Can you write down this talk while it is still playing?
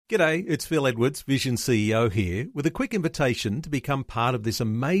G'day, it's Phil Edwards, Vision CEO here, with a quick invitation to become part of this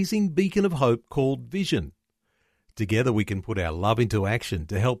amazing beacon of hope called Vision. Together we can put our love into action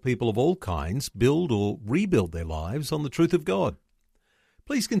to help people of all kinds build or rebuild their lives on the truth of God.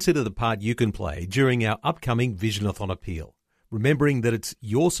 Please consider the part you can play during our upcoming Visionathon appeal, remembering that it's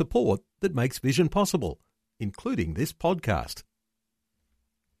your support that makes Vision possible, including this podcast.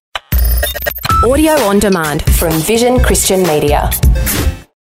 Audio on demand from Vision Christian Media.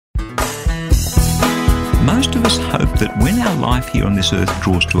 Most of us hope that when our life here on this earth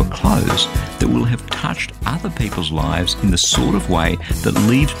draws to a close, that we'll have touched other people's lives in the sort of way that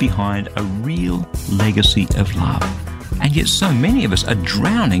leaves behind a real legacy of love. And yet so many of us are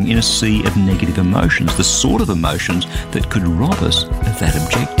drowning in a sea of negative emotions, the sort of emotions that could rob us of that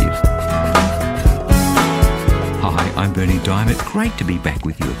objective. Hi, I'm Bernie Diamond. Great to be back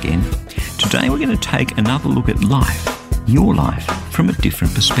with you again. Today we're going to take another look at life, your life, from a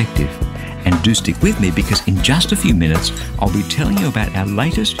different perspective. And do stick with me because in just a few minutes I'll be telling you about our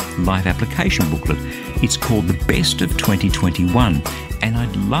latest life application booklet. It's called The Best of 2021 and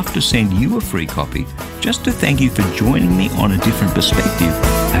I'd love to send you a free copy just to thank you for joining me on a different perspective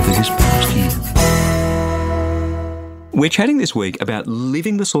over this past year. We're chatting this week about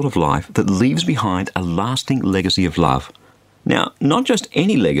living the sort of life that leaves behind a lasting legacy of love. Now, not just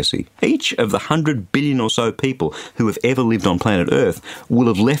any legacy. Each of the 100 billion or so people who have ever lived on planet Earth will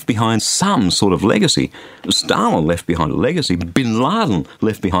have left behind some sort of legacy. Stalin left behind a legacy. Bin Laden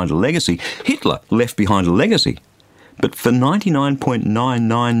left behind a legacy. Hitler left behind a legacy. But for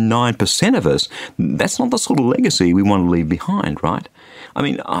 99.999% of us, that's not the sort of legacy we want to leave behind, right? I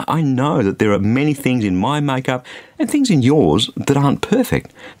mean, I know that there are many things in my makeup and things in yours that aren't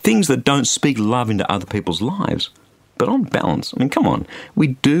perfect. Things that don't speak love into other people's lives. But on balance, I mean, come on, we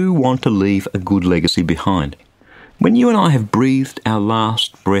do want to leave a good legacy behind. When you and I have breathed our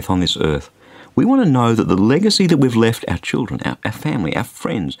last breath on this earth, we want to know that the legacy that we've left our children, our family, our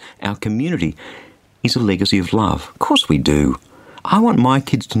friends, our community, is a legacy of love. Of course we do. I want my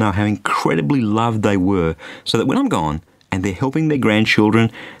kids to know how incredibly loved they were so that when I'm gone and they're helping their grandchildren,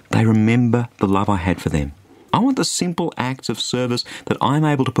 they remember the love I had for them. I want the simple acts of service that I'm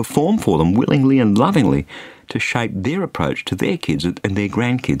able to perform for them willingly and lovingly to shape their approach to their kids and their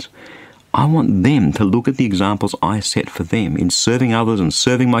grandkids. I want them to look at the examples I set for them in serving others and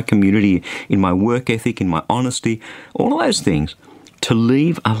serving my community, in my work ethic, in my honesty, all of those things, to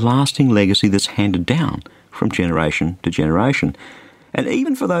leave a lasting legacy that's handed down from generation to generation. And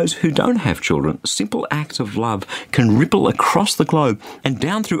even for those who don't have children, simple acts of love can ripple across the globe and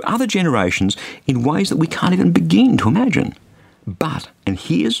down through other generations in ways that we can't even begin to imagine. But, and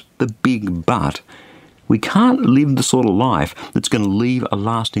here's the big but, we can't live the sort of life that's going to leave a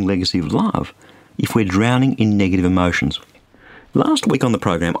lasting legacy of love if we're drowning in negative emotions. Last week on the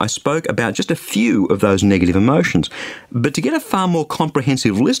program, I spoke about just a few of those negative emotions, but to get a far more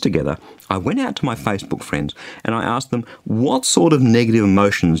comprehensive list together, I went out to my Facebook friends and I asked them, what sort of negative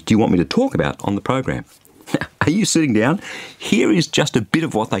emotions do you want me to talk about on the program? Are you sitting down? Here is just a bit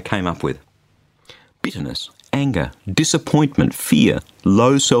of what they came up with. Bitterness, anger, disappointment, fear,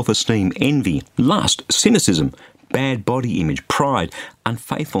 low self-esteem, envy, lust, cynicism, bad body image, pride,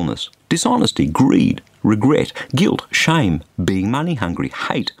 unfaithfulness, dishonesty, greed, regret, guilt, shame, being money hungry,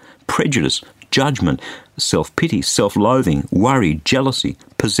 hate, prejudice, judgment, self-pity, self-loathing, worry, jealousy,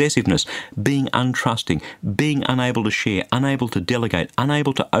 possessiveness, being untrusting, being unable to share, unable to delegate,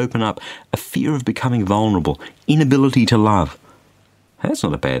 unable to open up, a fear of becoming vulnerable, inability to love. That's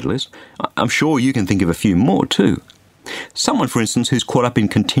not a bad list. I'm sure you can think of a few more too. Someone, for instance, who's caught up in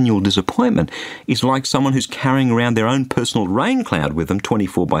continual disappointment is like someone who's carrying around their own personal rain cloud with them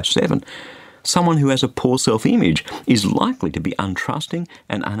 24/7. Someone who has a poor self-image is likely to be untrusting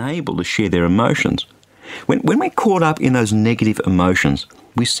and unable to share their emotions. When we're caught up in those negative emotions,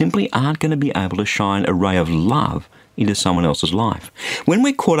 we simply aren't going to be able to shine a ray of love into someone else's life. When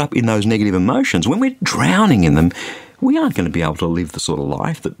we're caught up in those negative emotions, when we're drowning in them, we aren't going to be able to live the sort of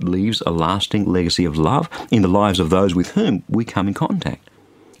life that leaves a lasting legacy of love in the lives of those with whom we come in contact.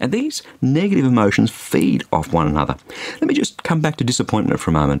 And these negative emotions feed off one another. Let me just come back to disappointment for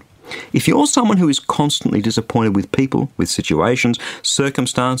a moment. If you're someone who is constantly disappointed with people, with situations,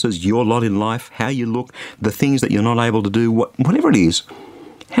 circumstances, your lot in life, how you look, the things that you're not able to do, whatever it is,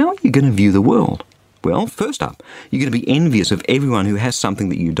 how are you going to view the world? Well, first up, you're going to be envious of everyone who has something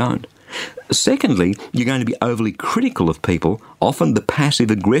that you don't. Secondly, you're going to be overly critical of people. Often the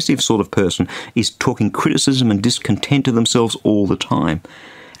passive-aggressive sort of person is talking criticism and discontent to themselves all the time.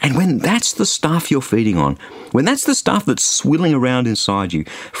 And when that's the stuff you're feeding on, when that's the stuff that's swilling around inside you,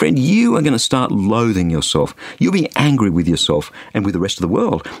 friend, you are going to start loathing yourself. You'll be angry with yourself and with the rest of the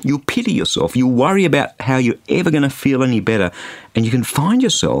world. You'll pity yourself. You'll worry about how you're ever going to feel any better. And you can find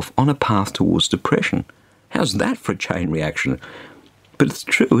yourself on a path towards depression. How's that for a chain reaction? But it's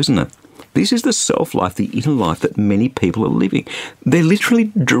true, isn't it? This is the self-life, the inner life that many people are living. They're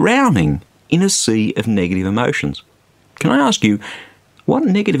literally drowning in a sea of negative emotions. Can I ask you, what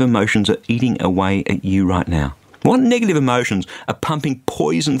negative emotions are eating away at you right now? What negative emotions are pumping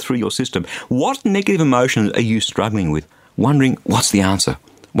poison through your system? What negative emotions are you struggling with? Wondering, what's the answer?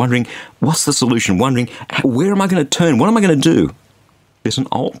 Wondering, what's the solution? Wondering, where am I going to turn? What am I going to do? There's an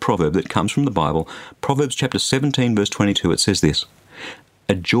old proverb that comes from the Bible, Proverbs chapter 17, verse 22. It says this: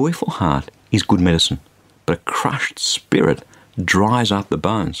 "A joyful heart is good medicine, but a crushed spirit dries up the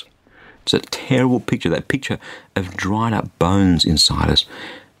bones." It's a terrible picture, that picture of dried up bones inside us.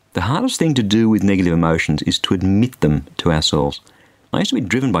 The hardest thing to do with negative emotions is to admit them to ourselves. I used to be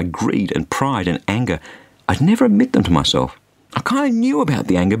driven by greed and pride and anger. I'd never admit them to myself. I kind of knew about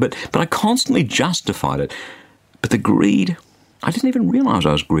the anger, but I constantly justified it. But the greed, I didn't even realise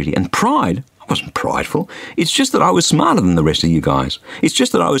I was greedy. And pride, I wasn't prideful. It's just that I was smarter than the rest of you guys. It's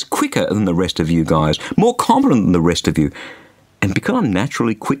just that I was quicker than the rest of you guys, more competent than the rest of you. And because I'm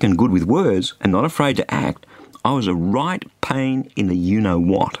naturally quick and good with words and not afraid to act, I was a right pain in the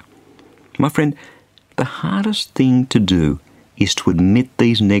you-know-what. My friend, the hardest thing to do is to admit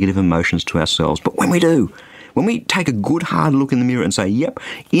these negative emotions to ourselves. But when we do, when we take a good hard look in the mirror and say, yep,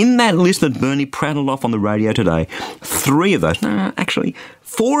 in that list that Bernie prattled off on the radio today, 4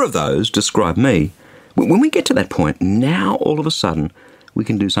 of those describe me. When we get to that point, now all of a sudden we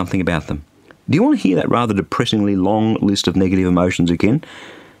can do something about them. Do you want to hear that rather depressingly long list of negative emotions again?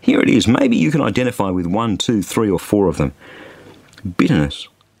 Here it is. Maybe you can identify with 1, 2, 3 or 4 of them. Bitterness,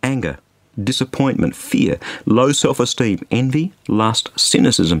 anger, disappointment, fear, low self-esteem, envy, lust,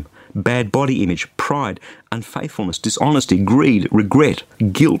 cynicism, bad body image, pride, unfaithfulness, dishonesty, greed, regret,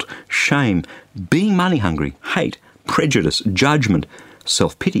 guilt, shame, being money hungry, hate, prejudice, judgment,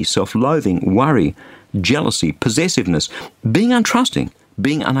 self-pity, self-loathing, worry, jealousy, possessiveness, being untrusting,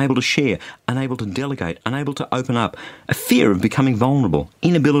 being unable to share, unable to delegate, unable to open up, a fear of becoming vulnerable,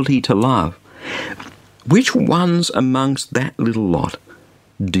 inability to love. Which ones amongst that little lot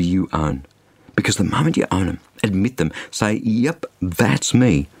do you own? Because the moment you own them, admit them, say, yep, that's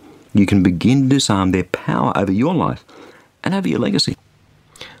me, you can begin to disarm their power over your life and over your legacy.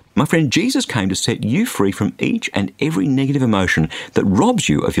 My friend, Jesus came to set you free from each and every negative emotion that robs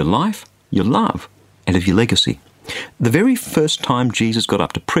you of your life, your love, and of your legacy. The very first time Jesus got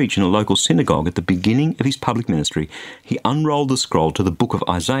up to preach in a local synagogue at the beginning of his public ministry, he unrolled the scroll to the book of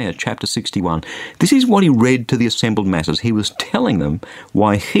Isaiah, chapter 61. This is what he read to the assembled masses. He was telling them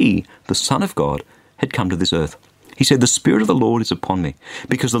why he, the Son of God, had come to this earth. He said, "The Spirit of the Lord is upon me,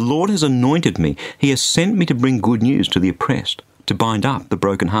 because the Lord has anointed me. He has sent me to bring good news to the oppressed, to bind up the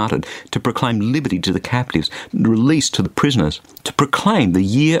brokenhearted, to proclaim liberty to the captives, release to the prisoners, to proclaim the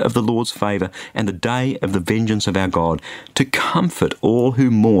year of the Lord's favour and the day of the vengeance of our God, to comfort all who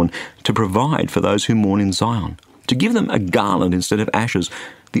mourn, to provide for those who mourn in Zion, to give them a garland instead of ashes,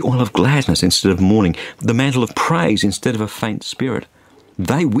 the oil of gladness instead of mourning, the mantle of praise instead of a faint spirit.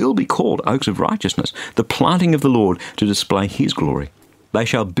 They will be called oaks of righteousness, the planting of the Lord to display his glory. They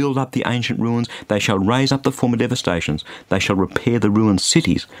shall build up the ancient ruins. They shall raise up the former devastations. They shall repair the ruined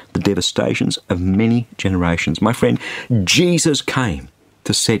cities, the devastations of many generations." My friend, Jesus came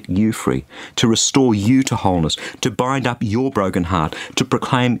to set you free, to restore you to wholeness, to bind up your broken heart, to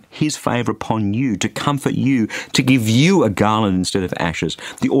proclaim his favour upon you, to comfort you, to give you a garland instead of ashes,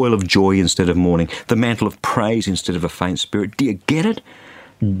 the oil of joy instead of mourning, the mantle of praise instead of a faint spirit. Do you get it?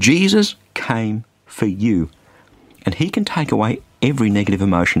 Jesus came for you, and he can take away every negative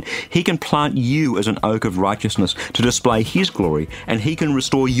emotion. He can plant you as an oak of righteousness to display his glory, and he can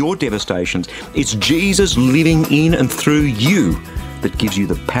restore your devastations. It's Jesus living in and through you that gives you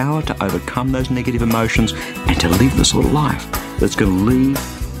the power to overcome those negative emotions and to live the sort of life that's going to leave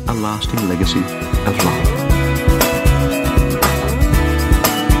a lasting legacy of love.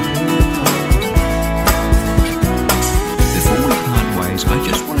 Before we part ways, I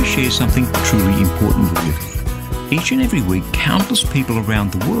just want to share something truly important with you. Each and every week, countless people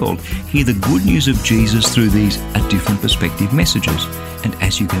around the world hear the good news of Jesus through these A Different Perspective messages. And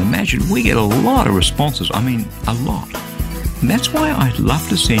as you can imagine, we get a lot of responses. I mean, a lot. And that's why I'd love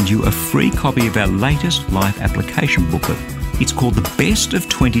to send you a free copy of our latest life application booklet. It's called The Best of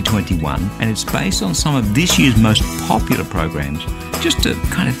 2021, and it's based on some of this year's most popular programs, just to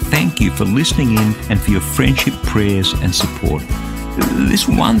kind of thank you for listening in and for your friendship, prayers and support. this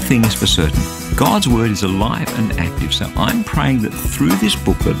one thing is for certain. God's Word is alive and active, so I'm praying that through this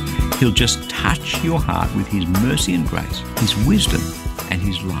booklet, He'll just touch your heart with His mercy and grace, His wisdom and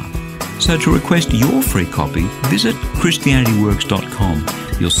His love. So to request your free copy, visit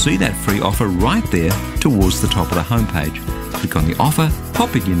ChristianityWorks.com. You'll see that free offer right there towards the top of the homepage. Click on the offer,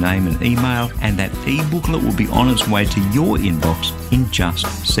 pop in your name and email, and that e-booklet will be on its way to your inbox in just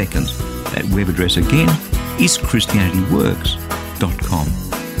seconds. That web address again is ChristianityWorks.com.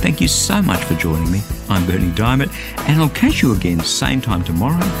 Thank you so much for joining me. I'm Bernie Diamond, and I'll catch you again same time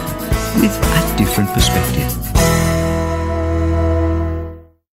tomorrow with a different perspective.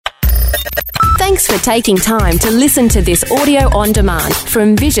 Thanks for taking time to listen to this audio on demand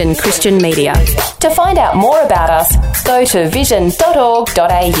from Vision Christian Media. To find out more about us, go to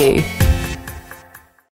vision.org.au.